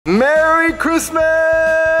Merry Christmas!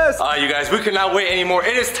 You guys, we cannot wait anymore.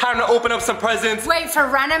 It is time to open up some presents. Wait,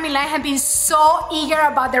 Ferran and Milan have been so eager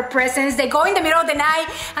about their presents. They go in the middle of the night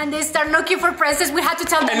and they start looking for presents. We had to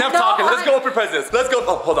tell them. Enough talking. Let's go open presents. Let's go.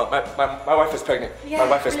 Oh, hold on. My wife is pregnant. Yeah, my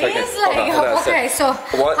wife is pregnant. Hold on, okay, so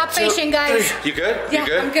one, have patient, guys. You good? Yeah, you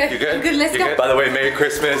good? I'm good. You good? I'm good. Let's go. By the way, Merry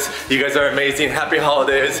Christmas. You guys are amazing. Happy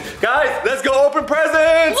holidays. Guys, let's go open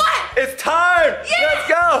presents. What? It's time. Yes. Let's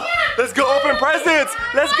go. Yes. Let's go open presents.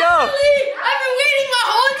 Let's go. I've been waiting my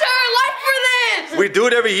whole entire life for this! We do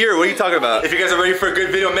it every year. What are you talking about? If you guys are ready for a good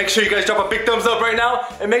video, make sure you guys drop a big thumbs up right now.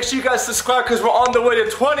 And make sure you guys subscribe because we're on the way to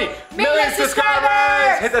 20 million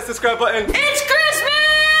subscribers. Hit that subscribe button. It's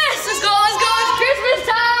Christmas! Let's go, it's Christmas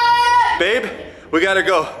time! Babe, we gotta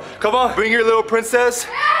go. Come on, bring your little princess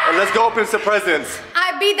and let's go open some presents.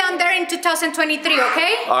 I'll be down there in 2023,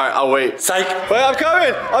 okay? All right, I'll wait. Psych. Wait, I'm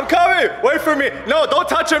coming. I'm coming. Wait for me. No, don't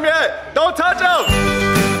touch him yet. Don't touch him.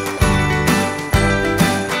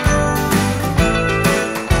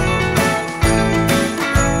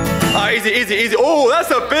 Easy. Oh,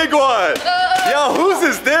 that's a big one. Yo, whose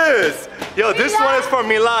is this? Yo, this one is from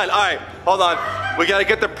Milan. All right, hold on. We gotta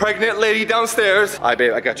get the pregnant lady downstairs. All right,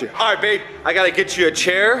 babe, I got you. All right, babe, I gotta get you a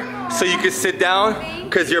chair so you can sit down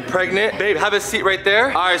because you're pregnant. Babe, have a seat right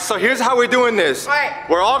there. All right, so here's how we're doing this. All right.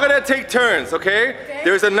 We're all gonna take turns, okay?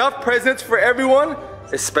 There's enough presents for everyone,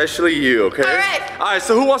 especially you, okay? All right. All right,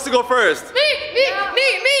 so who wants to go first? Me!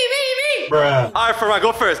 Bruh. All right, Ferran,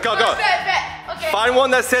 go first. Go. Bet. Okay. Find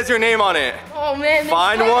one that says your name on it. Oh man.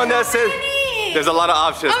 Find one that says. There's a lot of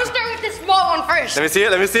options. I'm gonna start with this small one first. Let me see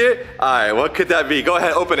it. All right, what could that be? Go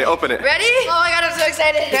ahead, open it. Ready? Oh my god, I'm so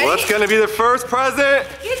excited. Ready? What's gonna be the first present?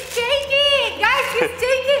 He's taking! Guys, he's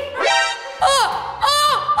taking! Oh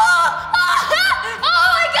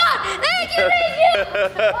my god! Thank you!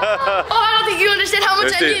 Oh, I don't think you understand how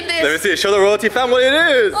much I need this. Let me see it. Show the royalty fam what it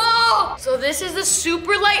is. Oh, so this is the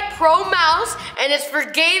Super Light Pro mouse, and it's for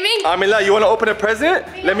gaming. Amila, you want to open a present?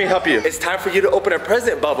 Let me help you. It's time for you to open a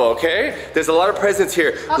present, Bubba, okay? There's a lot of presents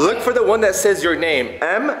here. Okay. Look for the one that says your name.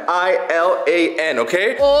 M-I-L-A-N,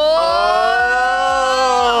 okay? Oh!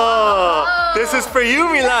 This is for you,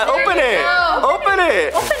 Milan. Open it. Open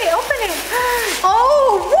it.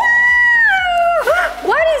 Oh, wow!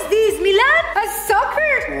 What is this, Milan? A soccer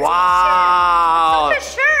Wow. Soccer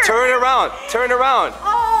shirt. Turn around.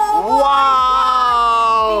 Oh,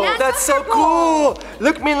 wow. Milan, that's so cool.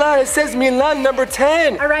 Look, Milan, it says Milan number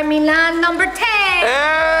 10. All right, Milan number 10.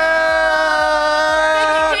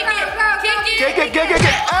 Kick it.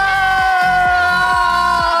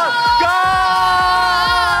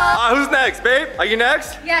 Who's next, babe? Are you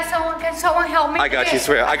next? Yeah, can someone help me? I got you,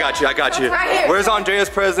 swear. I got you. Right here. Where's Andrea's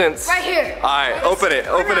presents? Right here. All right, open it.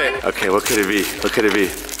 Okay, what could it be?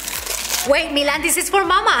 Wait, Milan, this is for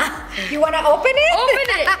Mama. You wanna open it?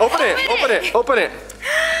 Open it.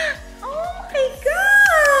 Oh my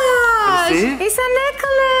gosh! See? It's a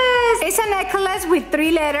necklace. It's a necklace with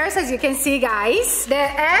 3 letters, as you can see, guys. The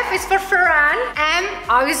F is for Ferran, M,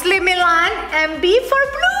 obviously Milan, and B for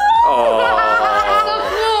Blue. Oh. So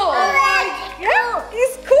cool. Yeah,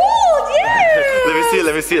 it's cool, yeah.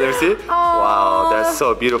 Let me see. Oh. Wow, that's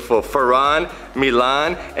so beautiful. Ferran,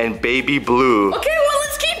 Milan, and Baby Blue. Okay, well,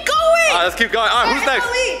 let's keep going. Let's keep going. All right, who's next?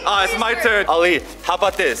 Ali. It's my turn. Ali, how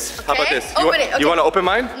about this? You want to open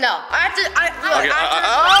mine? No, I have to.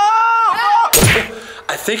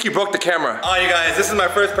 I think you broke the camera. All right, you guys, this is my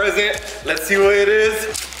first present. Let's see what it is.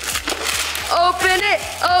 Open it.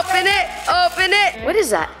 What is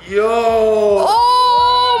that? Yo.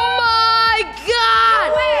 Oh my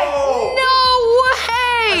god. No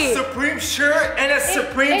way. A Supreme shirt and a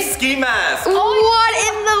Supreme ski mask. What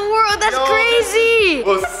in the world? That's crazy.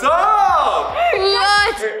 What's up?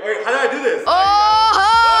 What? Wait, how did I do this?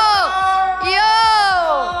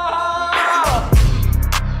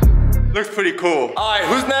 Looks pretty cool. All right,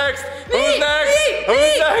 who's next? Who's next?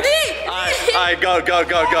 All right, go.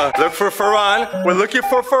 Look for Ferran. We're looking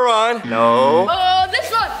for Ferran. No. Oh,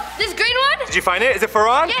 this one. This green one? Did you find it? Is it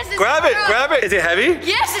Ferran? Yes, it's Grab it. Is it heavy?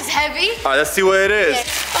 Yes, it's heavy. All right, let's see what it is.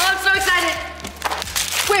 Oh, I'm so excited.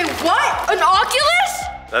 Wait, what? An Oculus?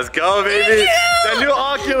 Let's go, baby. The new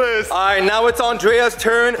Oculus. All right, now it's Andrea's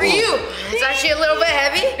turn. For you. It's actually a little bit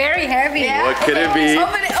heavy. Very heavy. Yeah. What could it be?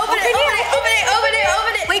 Open it.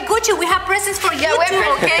 Wait, Gucci, we have presents for you too,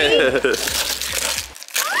 okay?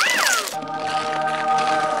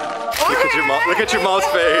 Look at your mom's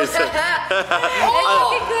face.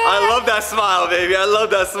 I love that smile, baby. I love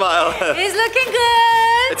that smile. It's looking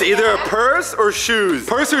good. It's either a purse or shoes.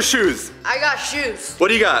 Purse or shoes? I got shoes. What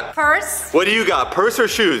do you got? Purse. What do you got? Purse or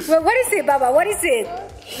shoes? Well, what is it, Baba? What is it?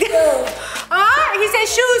 He said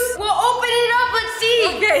shoes. We'll open it up. Let's see.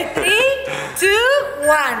 Okay, 3, 2,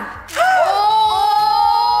 1.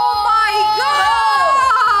 Oh my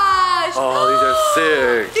gosh! Oh, these are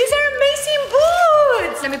sick. These are amazing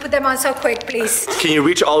boots. Let me put them on so quick, please. Can you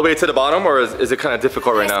reach all the way to the bottom, or is it kind of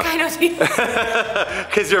difficult right now? It's kind of difficult.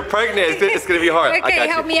 Because you're pregnant, it's gonna be hard. Okay, I got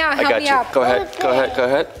help you. me out, I help got me you. out. Go ahead, go ahead, go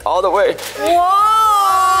ahead. All the way.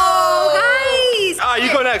 Whoa, guys! Ah,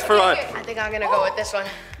 you go next, Farhan. I think I'm gonna go with this one.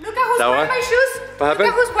 Look at who's That wearing one? my shoes. What happened?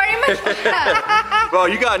 Look at who's wearing my shoes. Bro,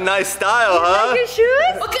 you got nice style, huh? Like your shoes?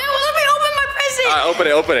 Okay, well let me open my present. All right, open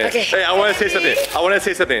it, open it. Okay. Hey, I want to say something. I want to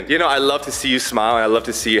say something. You know, I love to see you smile, and I love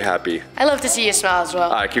to see you happy. I love to see you smile as well.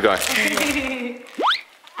 All right, keep going.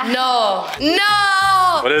 No.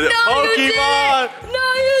 No. What is it? No, Pokemon. You did it. No,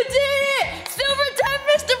 you did it. Silver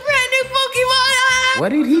Tempest, the brand new Pokemon. What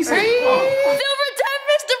did he say? Silver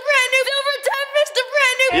Tempest, the brand new. Silver Tempest, the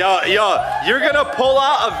brand new. Yo, you're gonna pull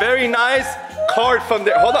out a very nice card from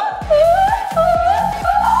there. Hold up.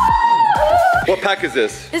 What pack is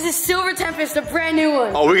this? This is Silver Tempest, the brand new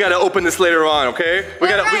one. Oh, we gotta open this later on, okay? We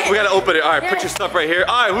gotta open it. All right, put Yeah. your stuff right here.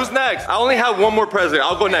 All right, who's next? I only have one more present.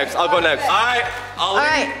 I'll go next. I'll go next. All right, Ali. All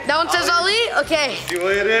right, that one says Ali. Okay, See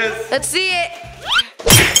what it is. let's see it.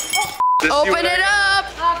 Just Open see what it up.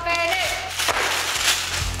 Open it.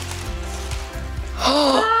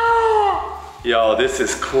 Yo, this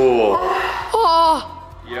is cool. Oh,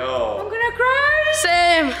 I'm Yo, gonna cry.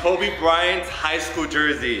 same. Kobe Bryant's high school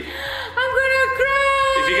jersey. I'm gonna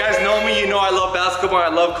cry. If you guys know me, you know I love basketball. I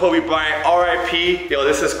love Kobe Bryant. R.I.P. Yo,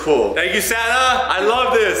 this is cool. Thank you, Santa. I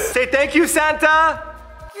love this. Say thank you, Santa.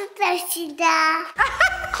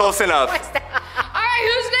 Close enough. All right,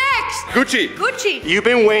 who's next? Gucci. Gucci. You've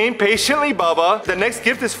been waiting patiently, Baba. The next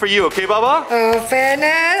gift is for you, okay, Baba? Open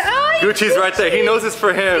it. Oh, Gucci's right there. He knows it's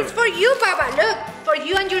for him. It's for you, Baba. Look, for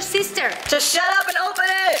you and your sister. Just shut up and open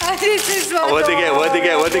it. Oh, this is so What'd they get? What'd they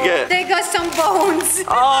get? What'd they get? They got some bones.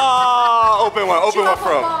 Oh, open one. Open one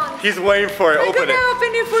for him. Come on. He's waiting for it. I'm Open gonna it. open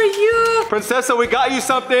it for you. Princessa, we got you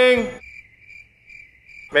something.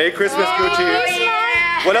 Merry Christmas, Gucci. Yeah.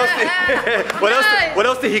 What else? What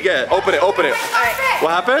else did he get? Open it. Open it. Carpet.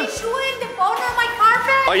 What happened? He's chewing the bone on my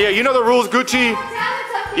carpet. Oh yeah, you know the rules, Gucci.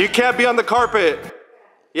 You can't be on the carpet.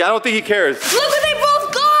 Yeah, I don't think he cares. Look what they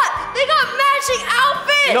both got. They got matching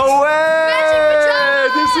outfits. No way! Matching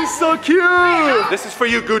pajamas. This is so cute. This is for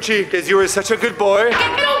you, Gucci, because you were such a good boy. No.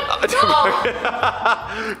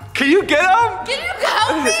 Can you get him? Can you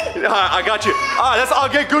help me? I got you. All right, I'll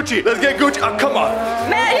get Gucci. Let's get Gucci. Oh, come on.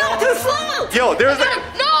 Man, you're too slow. Yo, there's like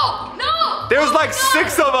No.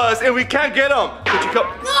 6 of us, and we can't get him. Gucci, come.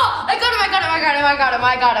 No, I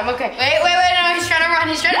got him. Okay. Wait, no, he's trying to run.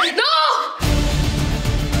 No!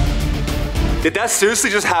 Did that seriously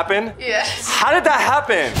just happen? Yes. How did that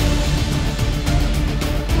happen?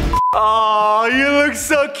 Oh, you look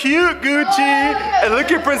so cute, Gucci. And look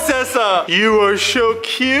at Princessa. You are so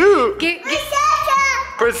cute.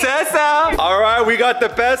 Princessa. All right, we got the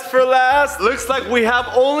best for last. Looks like we have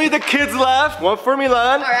only the kids left. 1 for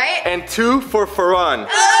Milan. All right. And 2 for Farhan.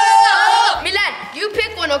 Milan, you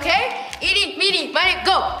pick one, okay? Eating, meaty, money,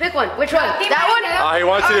 go. Pick one. Which one? That one? He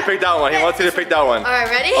wants you to pick that one. He wants you to pick that one. All right,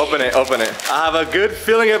 ready? Open it, open it. I have a good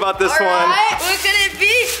feeling about this All one. right, what could it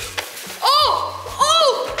be? Oh,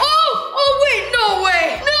 wait, no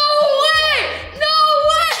way.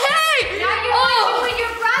 Now you're watching with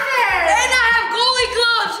your brother. And I have goalie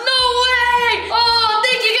gloves, no way. Oh,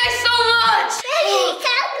 thank you guys so much.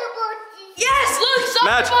 Yes, look, so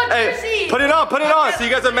Match. Hey, put it on so you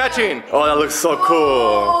guys are matching. Oh, that looks so cool.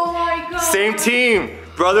 Oh my god. Same team,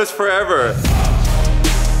 brothers forever.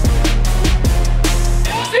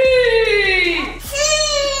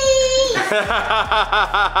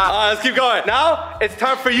 Let's keep going. Now, it's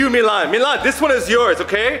time for you, Milan. Milan, this one is yours,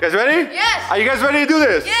 okay? You guys ready? Yes. Are you guys ready to do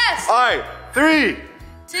this? Yes. All right, 3,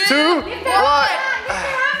 2, 1.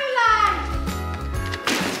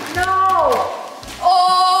 No.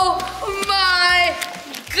 Oh my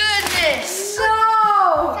goodness.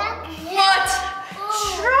 No. What?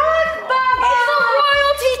 Truck, Baba. It's a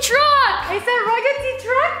royalty truck. It's a royalty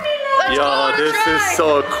truck, Milan. Let's go Yo, on a this drive. is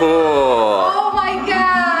so cool. Oh my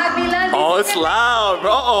god, Milan. Oh, it's loud,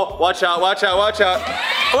 bro. Uh-oh, watch out. Wait.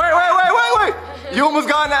 You almost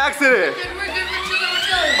got in an accident. We're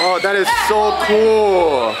chilling. Oh, that is so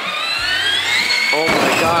cool. Oh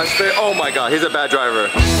my gosh. Oh my god, he's a bad driver.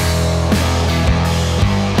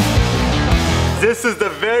 This is the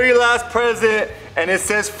very last present, and it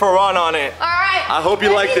says Farhan on it. All right. I hope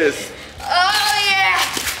you like this. Oh yeah.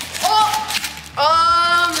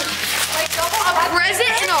 Like a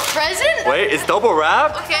present in a present? Wait, it's double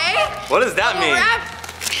wrapped? Okay. What does that mean? Wrap.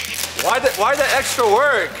 Why the extra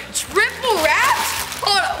work? Triple wrapped?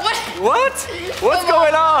 Hold on, what? What? What's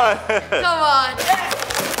going on? Come on.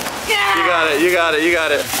 You got it, you got it, you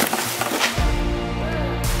got it.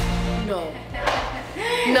 No.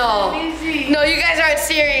 No. No, you guys aren't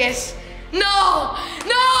serious. No.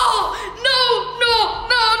 No. No. No.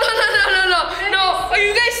 No. No. No. No. No. No. No. Are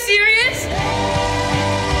you guys serious?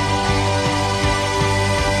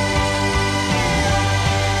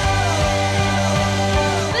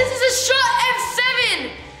 This is a shot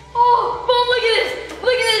F7. Oh, Mom, look at this.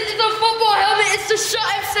 Look at this. It's a football helmet. It's the shot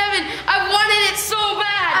F7. I wanted it so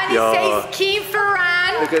bad. And it says King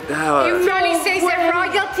Ferran. Look at that. In front it says the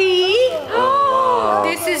royalty. Wow.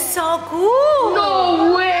 This is so cool.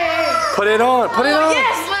 No way. Put it on, put it on.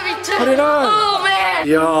 Yes, let me Put it on. Oh, man.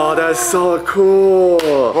 Yo, that's so cool.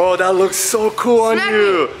 Bro, that looks so cool on Smack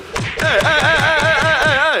you. Hey, hey, hey, hey, hey,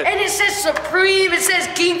 hey, hey. And it says Supreme. It says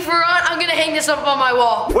King Ferran. I'm gonna hang this up on my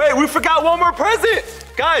wall. Wait, we forgot one more present.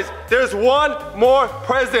 Guys, there's one more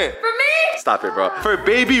present. For me? Stop it, bro. For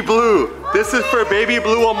Baby Blue. This is for Baby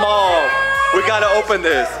Blue and Mom. We gotta open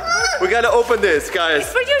this. We gotta open this, guys.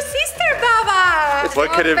 It's for your sister, Baba.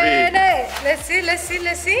 What could it be? Open it. Let's see, let's see,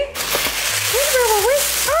 let's see. Wait, Baba, wait.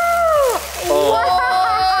 Oh! Oh.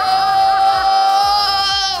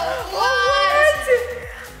 Wow. What?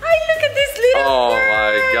 Ay, look at this little Oh girl.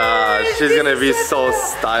 my gosh, she's This gonna is be so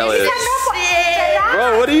stylish. Sick.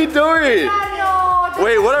 Bro, what are you doing?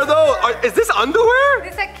 Wait, what are those? Is this underwear?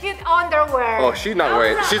 It's a cute underwear. Oh, she's not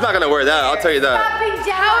wearing. She's not gonna wear that. I'll tell you that.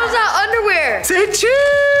 How is that underwear? Say cheese!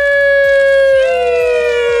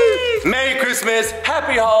 Merry Christmas,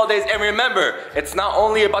 happy holidays, and remember, it's not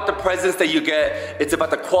only about the presents that you get, it's about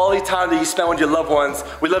the quality time that you spend with your loved ones.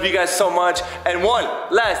 We love you guys so much. And one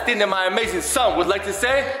last thing that my amazing son would like to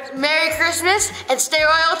say. Merry Christmas and stay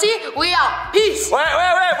royalty. We out. Peace. Wait.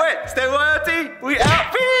 Stay royalty. We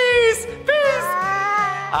out. Peace.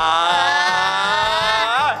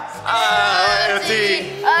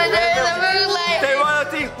 Royalty. Under the moon.